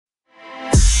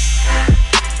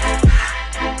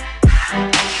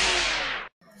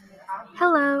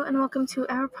welcome to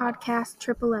our podcast,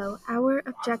 Triple O, Our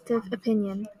Objective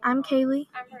Opinion. I'm Kaylee.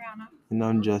 I'm Breanna. And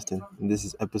I'm Justin, and this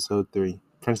is episode 3,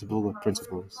 Principle of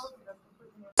Principles.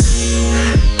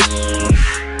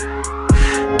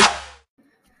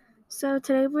 So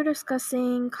today we're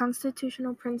discussing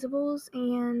constitutional principles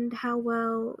and how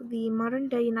well the modern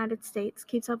day United States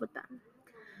keeps up with them.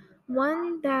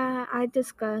 One that I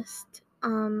discussed,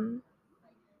 that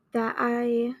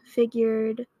I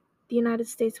figured the United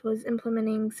States was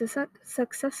implementing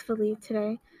successfully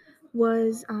today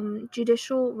was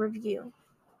judicial review.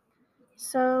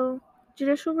 So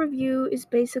judicial review is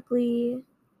basically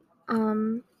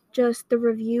just the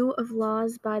review of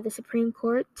laws by the Supreme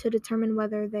Court to determine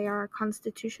whether they are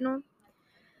constitutional.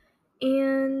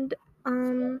 And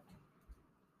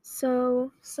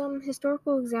so some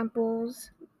historical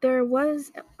examples. There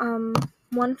was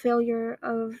one failure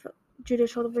of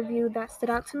judicial review that stood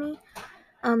out to me.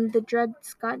 The Dred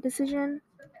Scott decision,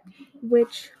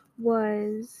 which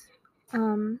was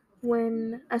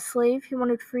when a slave, he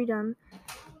wanted freedom,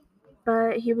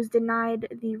 but he was denied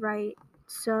the right.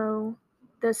 So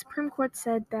the Supreme Court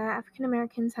said that African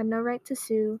Americans had no right to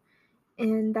sue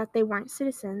and that they weren't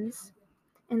citizens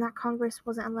and that Congress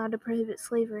wasn't allowed to prohibit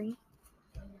slavery.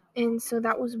 And so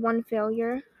that was one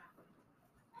failure.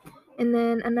 And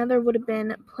then another would have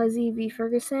been Plessy v.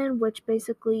 Ferguson, which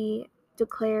basically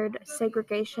declared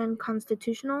segregation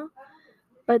constitutional.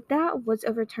 But that was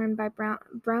overturned by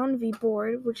Brown v.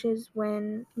 Board, which is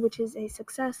a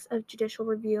success of judicial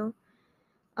review,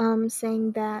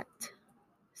 saying that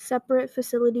separate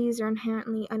facilities are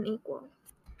inherently unequal.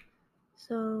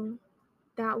 So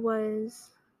that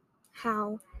was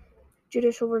how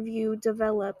judicial review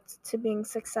developed to being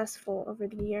successful over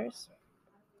the years.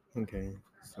 Okay,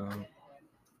 so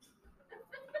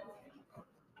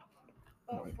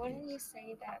But wouldn't you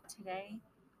say that today,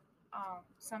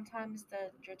 sometimes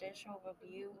the judicial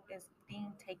review is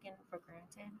being taken for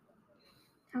granted?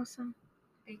 How so?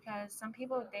 Because some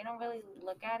people, they don't really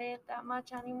look at it that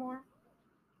much anymore.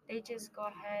 They just go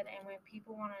ahead and when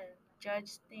people want to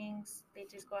judge things, they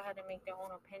just go ahead and make their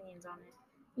own opinions on it.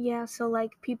 Yeah, so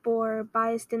like people are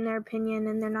biased in their opinion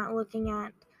and they're not looking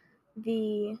at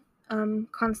the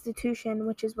Constitution,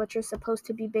 which is what you're supposed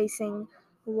to be basing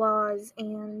laws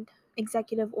and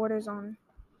executive orders on.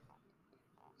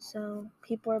 So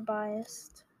people are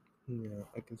biased. yeah,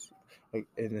 I can see, like,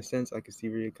 in a sense, I can see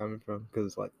where you're coming from,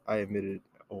 because, like, I admitted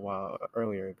a while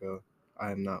earlier ago,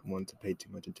 I am not one to pay too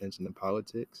much attention to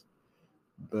politics,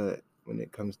 but when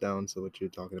it comes down to what you're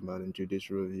talking about in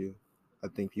judicial review, I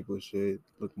think people should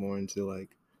look more into, like,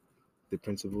 the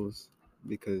principles,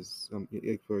 because,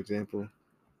 like, for example,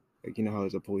 like, you know how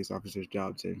it's a police officer's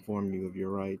job to inform you of your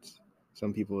rights.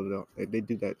 Some people don't. They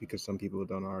do that because some people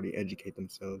don't already educate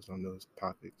themselves on those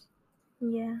topics.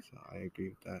 Yeah. So I agree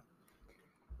with that.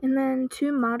 And then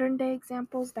two modern day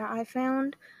examples that I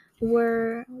found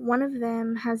were, one of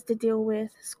them has to deal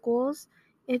with schools.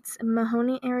 It's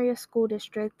Mahoney Area School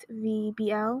District,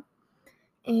 VBL,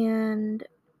 and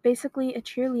basically a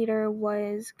cheerleader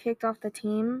was kicked off the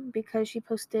team because she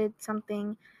posted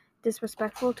something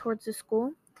disrespectful towards the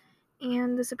school.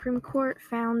 And the Supreme Court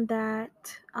found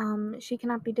that she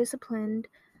cannot be disciplined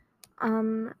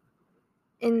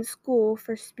in school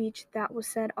for speech that was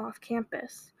said off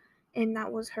campus, and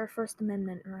that was her First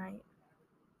Amendment right.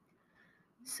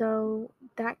 So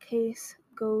that case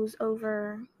goes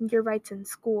over your rights in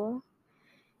school.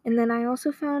 And then I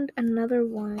also found another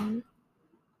one.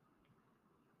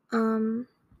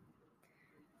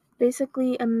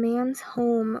 Basically, a man's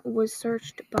home was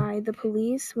searched by the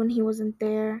police when he wasn't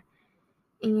there,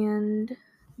 and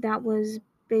that was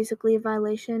basically a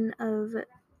violation of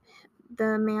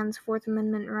the man's Fourth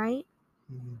Amendment right.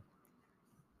 Mm-hmm.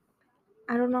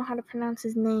 I don't know how to pronounce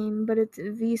his name, but it's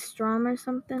V. Strom or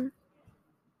something.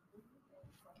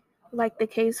 Like the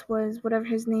case was whatever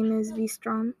his name is, V.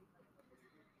 Strom.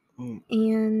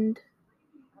 And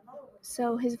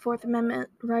so his Fourth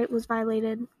Amendment right was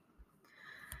violated.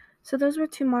 So those were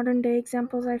two modern day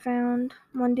examples I found,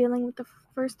 one dealing with the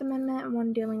First Amendment and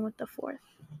one dealing with the Fourth.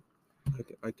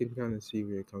 I can kind of see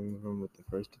where you're coming from with the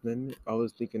First Amendment. I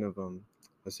was thinking of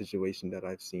a situation that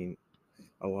I've seen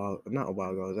not a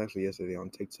while ago. It was actually yesterday on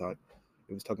TikTok.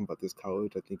 It was talking about this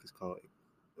college. I think it's called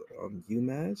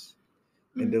UMass.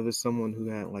 And there was someone who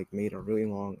had like made a really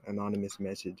long anonymous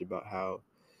message about how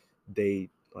they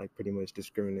like pretty much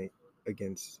discriminate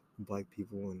against black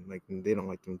people, and like they don't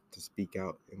like them to speak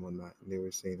out and whatnot. And they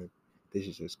were saying that they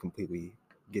should just completely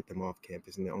get them off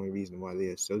campus, and the only reason why they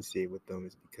associate with them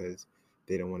is because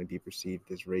they don't want to be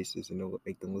perceived as racist and it'll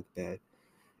make them look bad.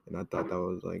 And I thought that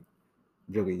was like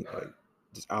really like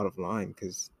just out of line,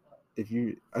 because if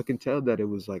you, I can tell that it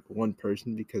was like one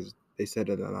person because they said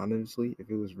it anonymously. If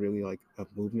it was really like a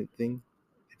movement thing,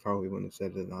 they probably wouldn't have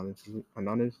said it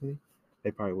anonymously.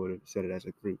 They probably would have said it as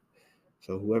a group.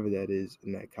 So whoever that is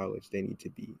in that college, they need to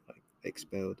be like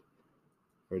expelled,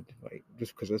 or like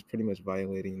just because that's pretty much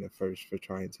violating the first for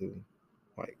trying to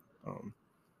like um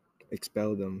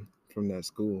expel them from that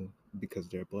school because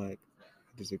they're black.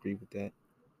 I disagree with that.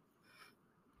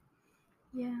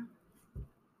 Yeah.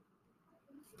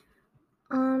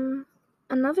 Um,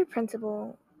 Another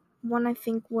principle, one I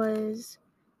think is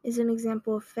an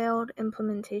example of failed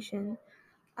implementation.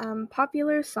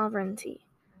 Popular sovereignty.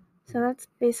 So that's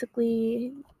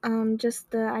basically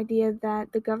just the idea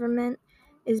that the government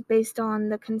is based on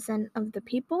the consent of the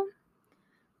people.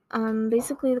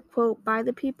 Basically, the quote, by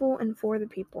the people and for the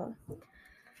people.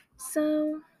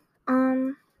 So,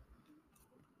 um,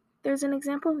 there's an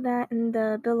example of that in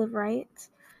the Bill of Rights.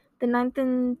 The Ninth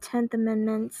and 10th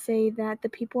Amendments say that the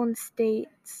people and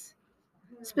states,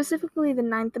 specifically the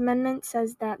Ninth Amendment,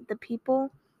 says that the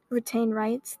people retain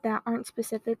rights that aren't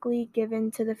specifically given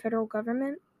to the federal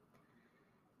government.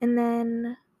 And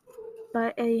then,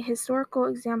 but a historical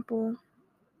example,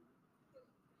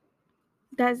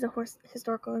 that is a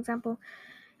historical example.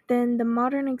 Then the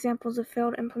modern examples of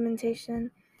failed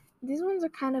implementation, these ones are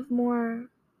kind of more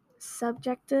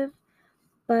subjective,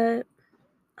 but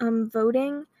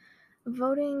voting,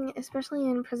 especially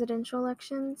in presidential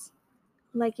elections,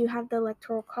 like you have the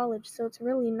electoral college, so it's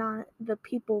really not the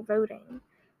people voting,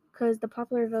 because the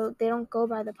popular vote, they don't go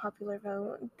by the popular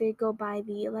vote, they go by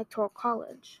the electoral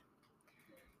college.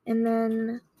 And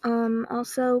then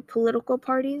also political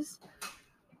parties.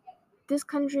 This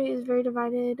country is very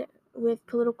divided with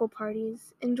political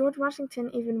parties, and George Washington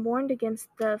even warned against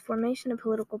the formation of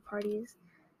political parties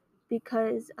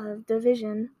because of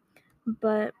division.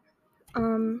 But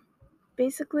um,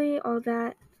 basically, all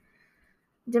that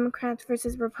Democrats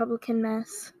versus Republican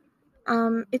mess,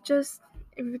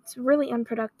 it's really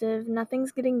unproductive.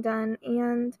 Nothing's getting done,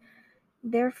 and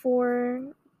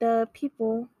therefore, the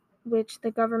people, which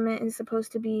the government is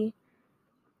supposed to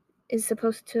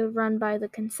run by the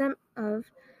consent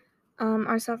of,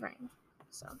 are suffering.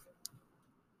 So.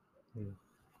 Mm.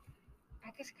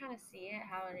 I could kind of see it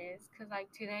how it is because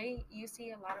like today you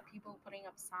see a lot of people putting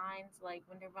up signs like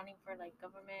when they're running for like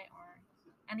government or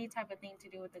any type of thing to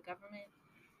do with the government.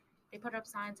 They put up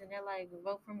signs and they're like,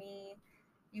 vote for me.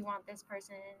 You want this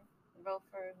person, vote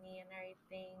for me and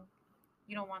everything.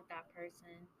 You don't want that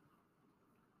person.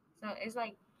 So it's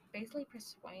like basically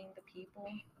persuading the people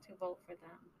to vote for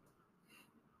them.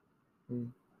 Mm.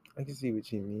 I can see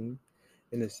what you mean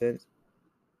in a sense,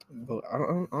 but I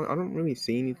don't really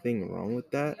see anything wrong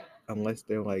with that unless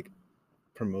they're like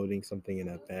promoting something in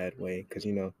a bad way because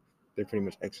they're pretty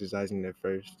much exercising their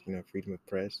first freedom of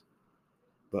press.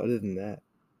 But other than that,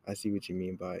 I see what you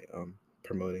mean by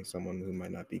promoting someone who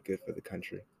might not be good for the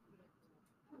country.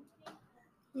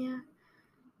 Yeah.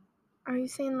 Are you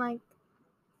saying like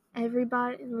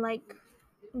everybody, like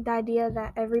the idea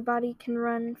that everybody can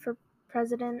run for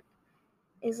president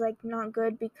is like not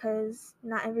good because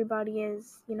not everybody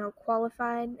is,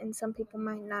 qualified and some people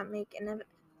might not make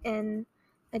an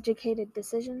educated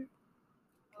decision?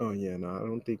 Oh yeah, no, I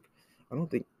don't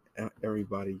think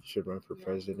everybody should run for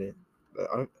president.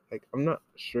 I'm not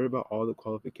sure about all the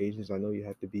qualifications. I know you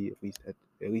have to be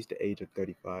at least the age of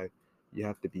 35. You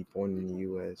have to be born in the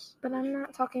U.S. But I'm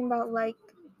not talking about like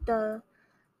the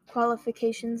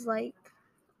qualifications like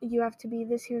you have to be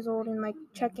this years old and like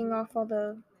checking off all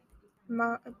the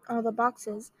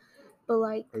boxes, but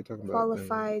like Are you talking about?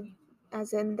 qualified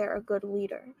as in they're a good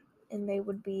leader and they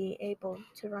would be able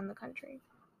to run the country.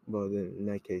 Well, then in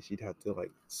that case, you'd have to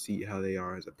like see how they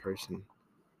are as a person,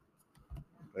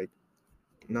 like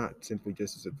not simply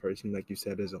just as a person, like you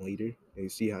said, as a leader. And you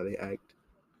see how they act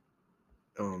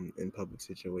in public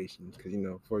situations. Because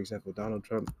for example, Donald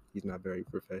Trump, he's not very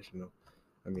professional.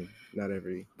 I mean, not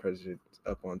every president's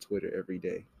up on Twitter every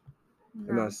day.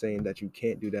 I'm No. not saying that you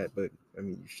can't do that, but I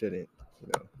mean, you shouldn't.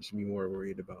 You should be more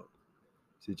worried about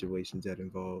situations that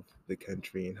involve the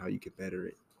country and how you can better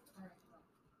it.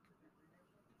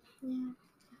 Yeah.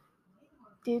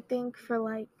 Do you think for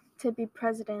like to be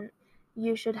president,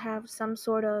 you should have some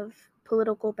sort of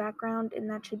political background and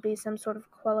that should be some sort of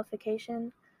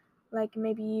qualification? Like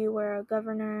maybe you were a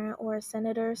governor or a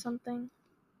senator or something?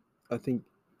 I think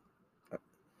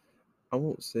I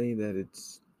won't say that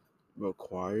it's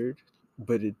required,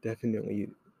 but it definitely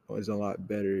is a lot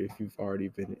better if you've already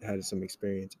been had some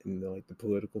experience in the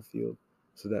political field.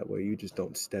 So that way you just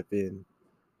don't step in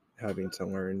having to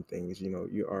learn things.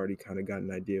 You already kind of got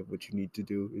an idea of what you need to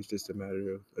do. It's just a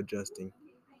matter of adjusting.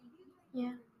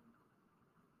 Yeah.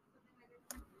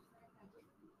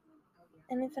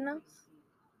 Anything else?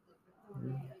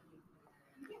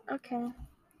 Okay.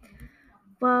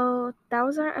 Well, that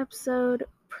was our episode,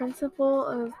 Principle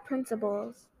of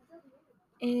Principles.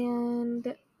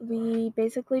 And we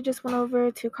basically just went over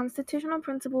two constitutional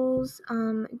principles,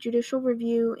 judicial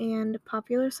review and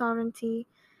popular sovereignty.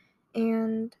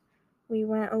 And we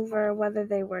went over whether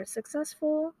they were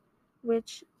successful,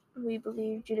 which we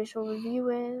believe judicial review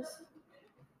is,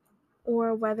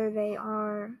 or whether they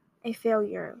are a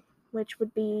failure, which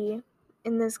would be,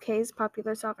 in this case,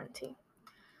 popular sovereignty.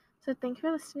 So thank you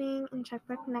for listening, and check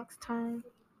back next time.